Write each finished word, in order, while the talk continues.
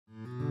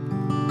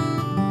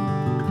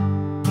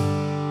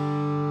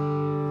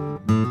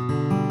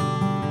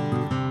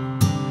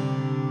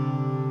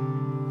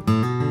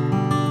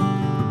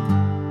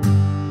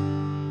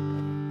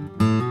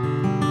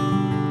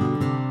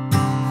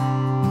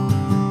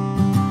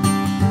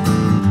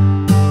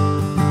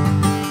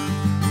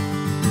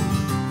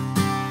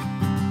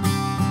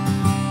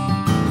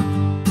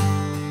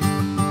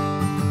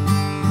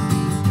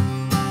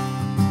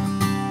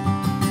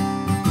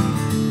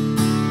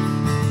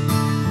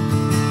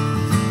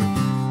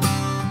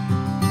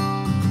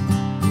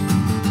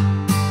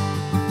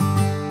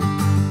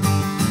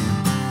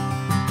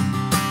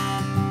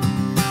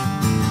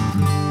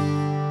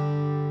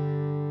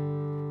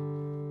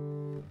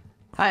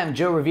Hi, I'm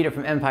Joe Revita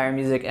from Empire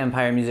Music,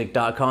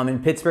 empiremusic.com in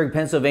Pittsburgh,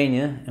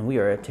 Pennsylvania, and we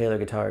are a Taylor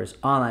Guitars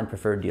online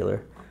preferred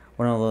dealer.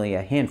 We're not only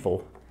a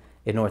handful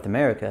in North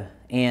America,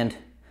 and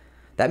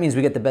that means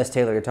we get the best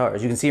Taylor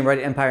guitars. You can see them right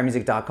at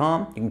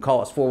empiremusic.com. You can call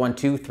us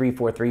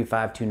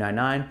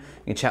 412-343-5299. You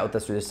can chat with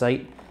us through the site.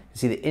 You can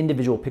see the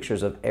individual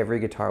pictures of every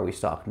guitar we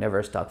stock, never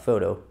a stock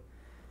photo.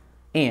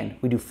 And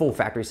we do full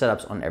factory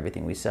setups on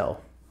everything we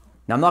sell.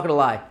 Now, I'm not gonna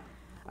lie,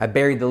 I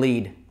buried the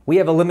lead. We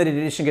have a limited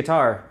edition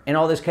guitar in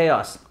all this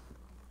chaos.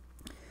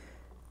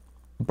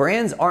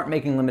 Brands aren't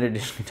making limited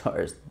edition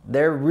guitars.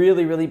 They're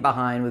really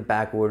behind with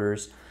back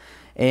orders.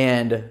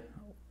 And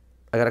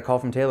I got a call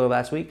from Taylor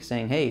last week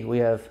saying, hey, we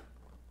have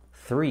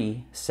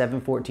 3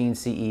 714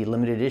 CE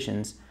limited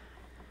editions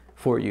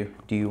for you.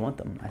 Do you want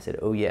them? I said,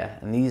 oh yeah,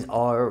 and these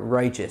are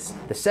righteous.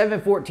 The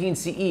 714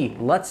 CE,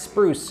 Lutz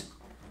Spruce,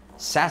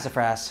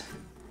 Sassafras,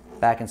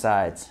 back and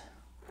sides.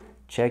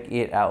 Check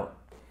it out.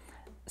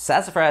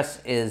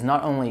 Sassafras is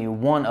not only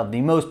one of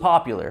the most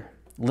popular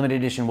limited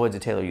edition woods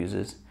that Taylor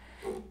uses,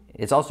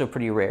 it's also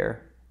pretty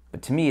rare,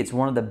 but to me, it's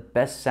one of the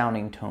best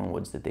sounding tone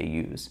woods that they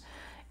use.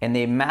 And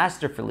they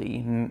masterfully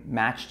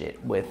matched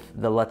it with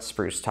the Lutz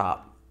Spruce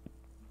top.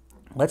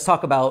 Let's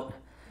talk about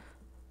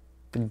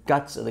the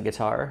guts of the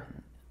guitar,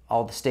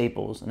 all the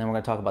staples, and then we're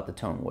gonna talk about the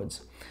tone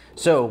woods.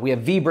 So we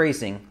have V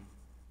bracing,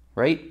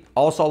 right?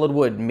 All solid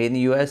wood, made in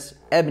the US,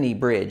 ebony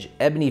bridge,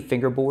 ebony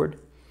fingerboard,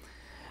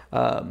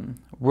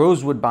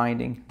 rosewood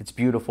binding, that's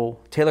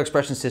beautiful, Taylor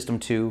Expression System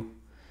 2,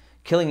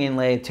 Killing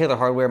inlay, Taylor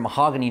hardware,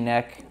 mahogany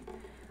neck,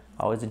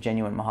 always a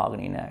genuine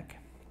mahogany neck.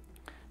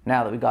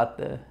 Now that we got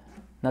the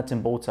nuts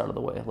and bolts out of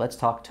the way, let's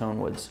talk tone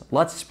woods.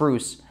 Lutz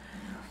Spruce.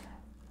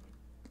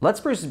 Lutz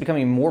Spruce is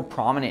becoming more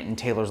prominent in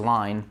Taylor's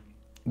line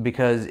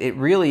because it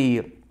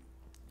really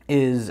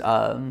is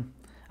a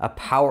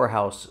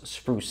powerhouse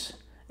spruce,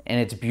 and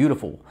it's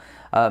beautiful.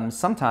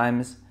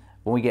 Sometimes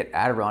when we get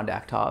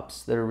Adirondack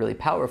tops that are really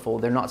powerful,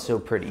 they're not so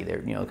pretty.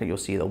 They're, you know, you'll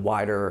see the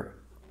wider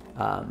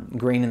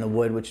grain in the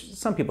wood, which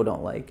some people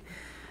don't like.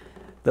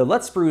 The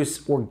Lutz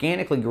Spruce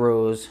organically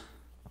grows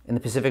in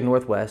the Pacific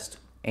Northwest,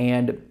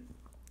 and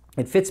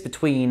it fits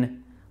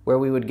between where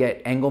we would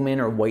get Engelmann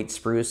or white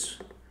spruce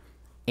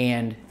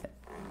and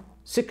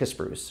Sitka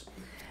spruce.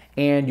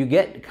 And you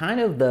get kind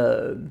of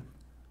the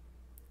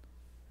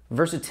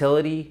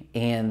versatility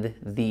and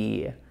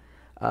the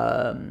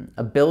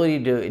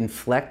ability to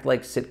inflect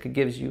like Sitka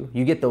gives you.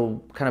 You get the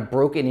kind of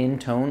broken in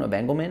tone of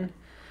Engelmann,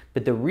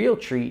 but the real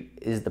treat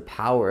is the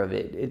power of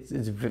it.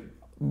 It's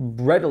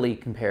readily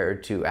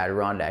compared to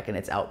Adirondack in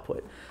its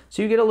output.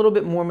 So you get a little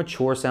bit more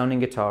mature sounding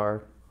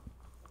guitar.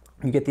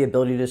 You get the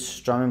ability to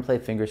strum and play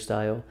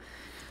fingerstyle.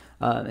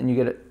 And you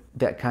get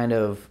that kind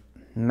of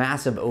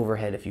massive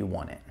overhead if you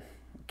want it.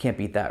 Can't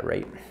beat that,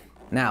 right?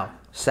 Now,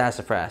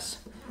 Sassafras.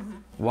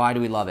 Why do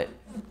we love it?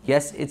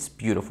 Yes, it's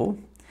beautiful.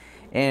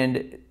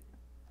 And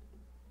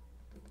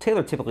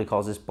Taylor typically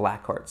calls this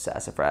Blackheart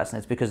Sassafras, and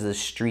it's because of the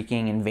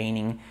streaking and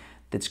veining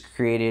that's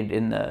created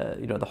in the,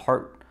 you know, the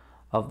heart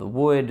of the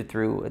wood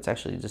through, it's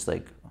actually just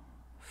like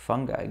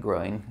fungi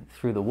growing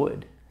through the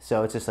wood.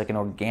 So it's just like an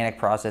organic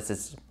process.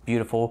 It's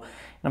beautiful.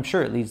 And I'm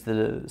sure it leads to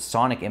the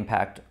sonic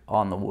impact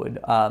on the wood.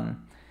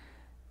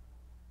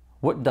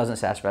 What doesn't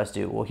Sassafras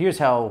do? Well, here's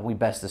how we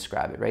best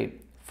describe it, right?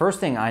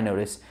 First thing I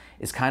notice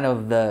is kind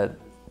of the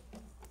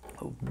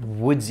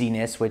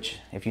woodsiness, which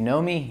if you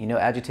know me, you know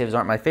adjectives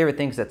aren't my favorite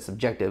thing because that's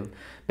subjective.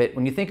 But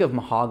when you think of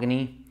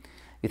mahogany,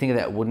 you think of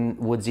that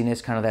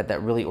woodsiness, kind of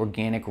that really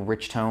organic,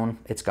 rich tone.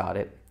 It's got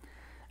it.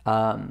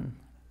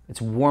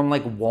 It's warm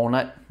like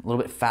walnut, a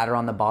little bit fatter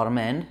on the bottom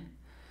end.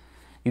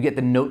 You get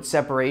the note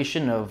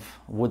separation of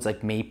woods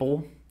like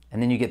maple, and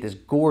then you get this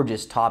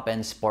gorgeous top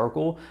end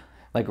sparkle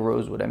like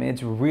rosewood. I mean,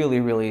 it's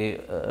really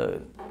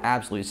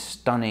absolutely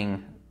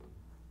stunning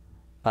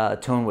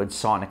tone wood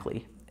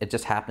sonically. It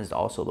just happens to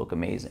also look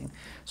amazing.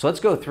 So let's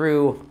go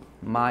through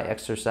my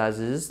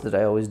exercises that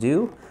I always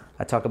do.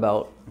 I talk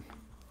about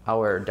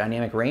our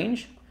dynamic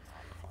range,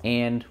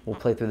 and we'll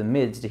play through the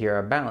mids to hear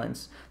our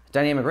balance. The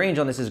dynamic range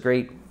on this is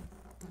great.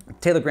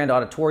 Taylor Grand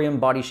Auditorium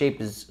body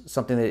shape is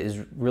something that is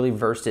really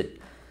versed at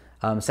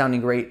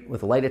sounding great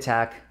with a light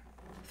attack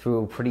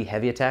through a pretty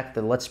heavy attack.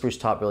 The Lutz Spruce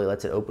top really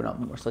lets it open up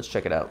more, so let's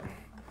check it out.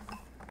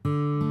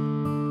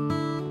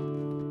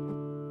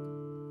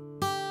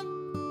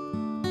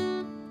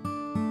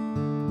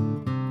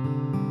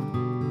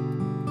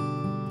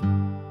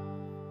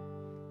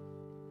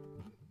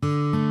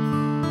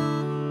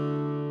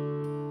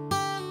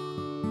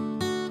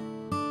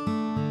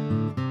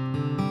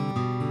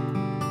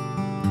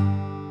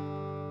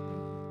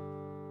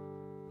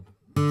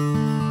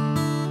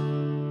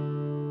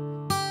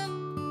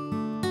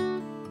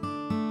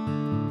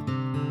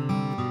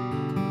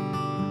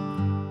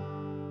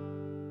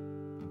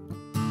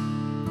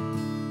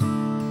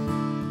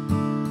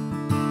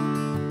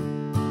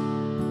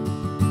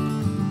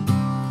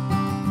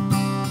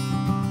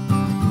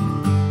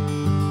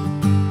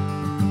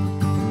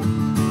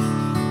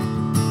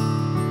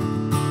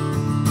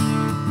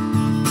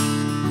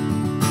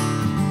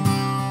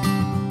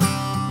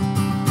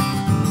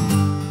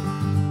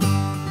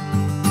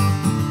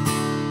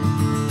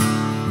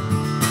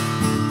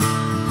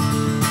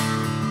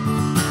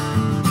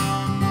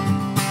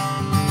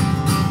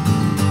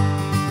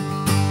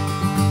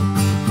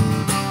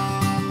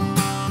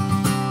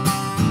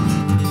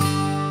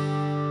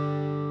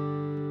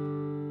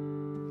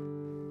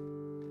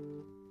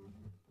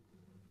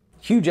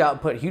 Huge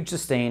output, huge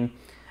sustain.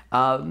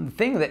 The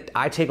thing that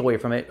I take away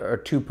from it are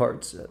two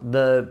parts.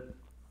 The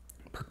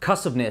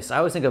percussiveness. I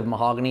always think of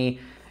mahogany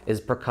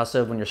as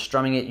percussive. When you're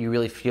strumming it, you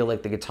really feel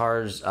like the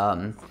guitar's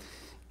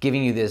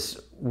giving you this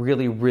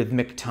really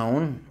rhythmic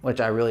tone, which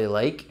I really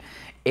like.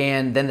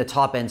 And then the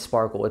top end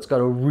sparkle. It's got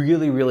a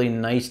really, really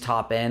nice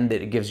top end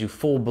that it gives you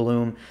full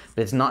bloom,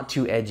 but it's not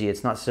too edgy.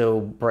 It's not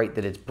so bright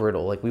that it's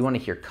brittle. Like, we want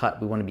to hear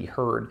cut, we want to be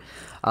heard.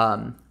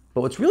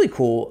 But what's really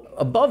cool,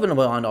 above and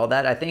beyond all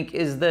that, I think,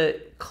 is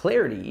the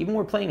clarity. Even when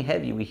we're playing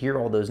heavy, we hear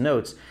all those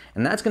notes,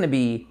 and that's going to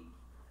be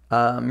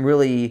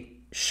really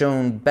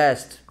shown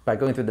best by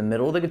going through the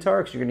middle of the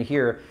guitar, because you're going to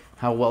hear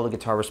how well the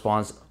guitar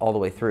responds all the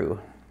way through.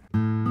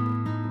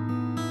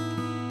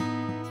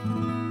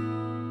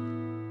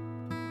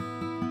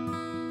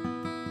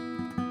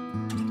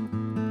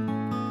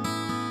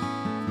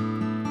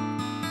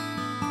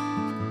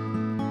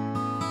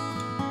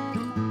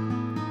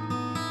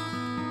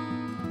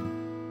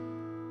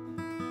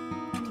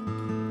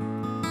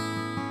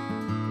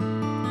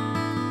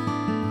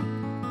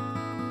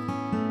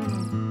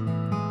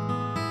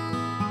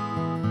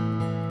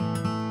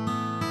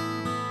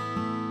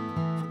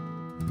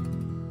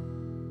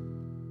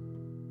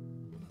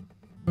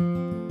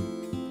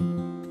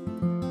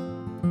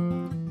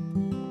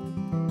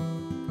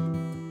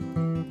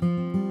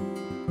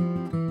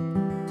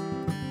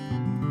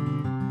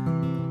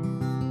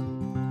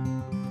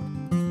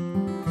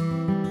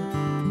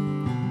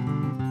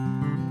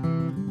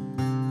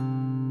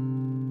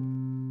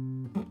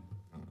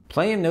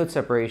 Playing note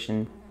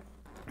separation,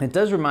 it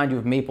does remind you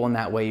of maple in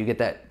that way. You get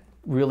that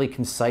really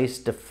concise,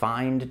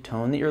 defined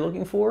tone that you're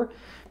looking for,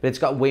 but it's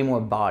got way more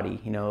body.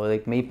 You know,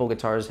 like maple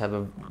guitars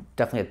have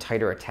definitely a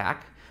tighter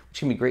attack, which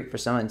can be great for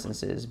some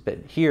instances, but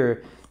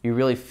here you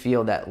really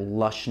feel that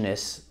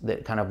lushness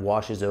that kind of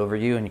washes over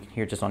you, and you can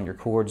hear it just on your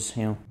chords,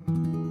 you know.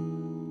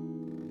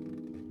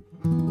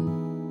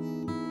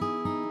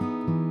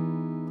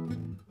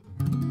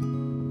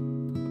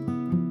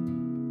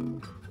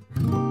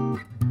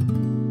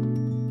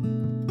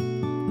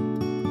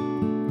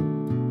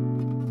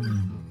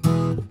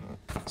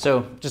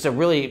 So just a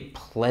really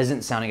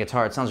pleasant sounding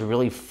guitar. It sounds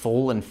really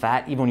full and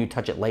fat even when you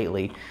touch it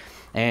lightly.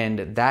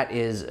 And that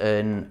is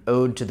an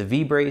ode to the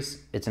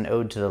V-brace. It's an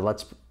ode to the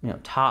Lutz,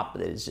 top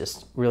that is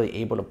just really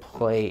able to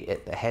play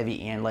at the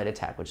heavy and light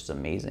attack, which is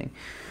amazing.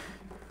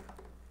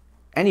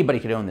 Anybody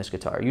could own this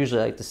guitar.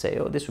 Usually I like to say,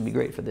 oh, this would be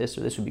great for this,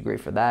 or this would be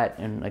great for that,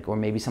 and or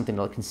maybe something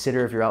to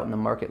consider if you're out in the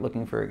market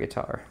looking for a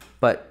guitar.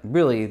 But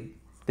really,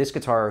 this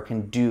guitar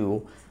can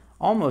do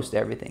almost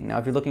everything. Now,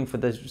 if you're looking for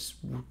the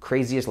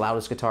craziest,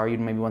 loudest guitar,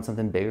 you'd maybe want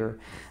something bigger.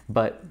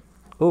 But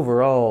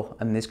overall,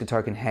 I mean, this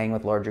guitar can hang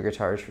with larger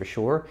guitars for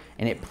sure,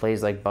 and it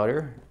plays like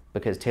butter,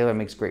 because Taylor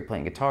makes great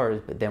playing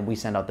guitars, but then we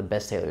send out the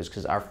best Taylors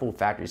because our full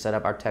factory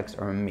setup, our techs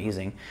are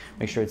amazing.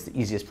 Make sure it's the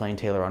easiest playing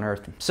Taylor on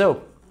earth.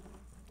 So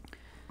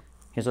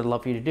here's what I'd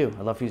love for you to do.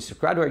 I'd love for you to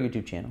subscribe to our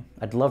YouTube channel.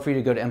 I'd love for you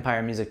to go to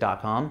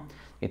empiremusic.com.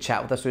 You can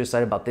chat with us through the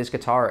site about this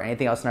guitar or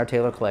anything else in our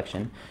Taylor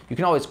collection. You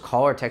can always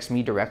call or text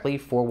me directly,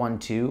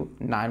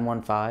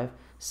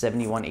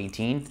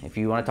 412-915-7118. If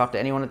you want to talk to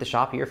anyone at the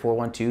shop here,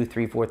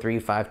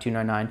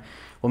 412-343-5299.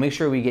 We'll make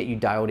sure we get you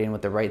dialed in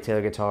with the right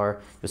Taylor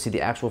guitar. You'll see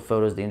the actual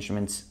photos, the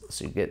instruments,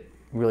 so you get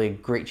really a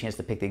great chance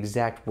to pick the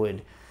exact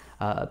wood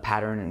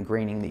pattern and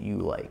graining that you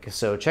like.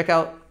 So check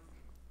out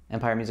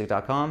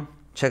empiremusic.com.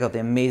 Check out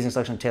the amazing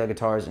selection of Taylor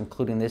guitars,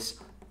 including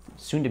this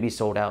soon to be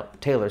sold out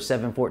Taylor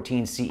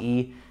 714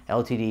 CE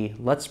LTD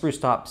Lutz Spruce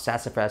top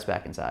Sassafras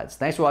back and sides.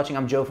 Thanks for watching.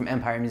 I'm Joe from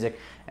Empire Music,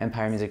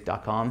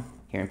 empiremusic.com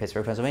here in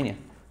Pittsburgh, Pennsylvania.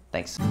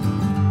 Thanks.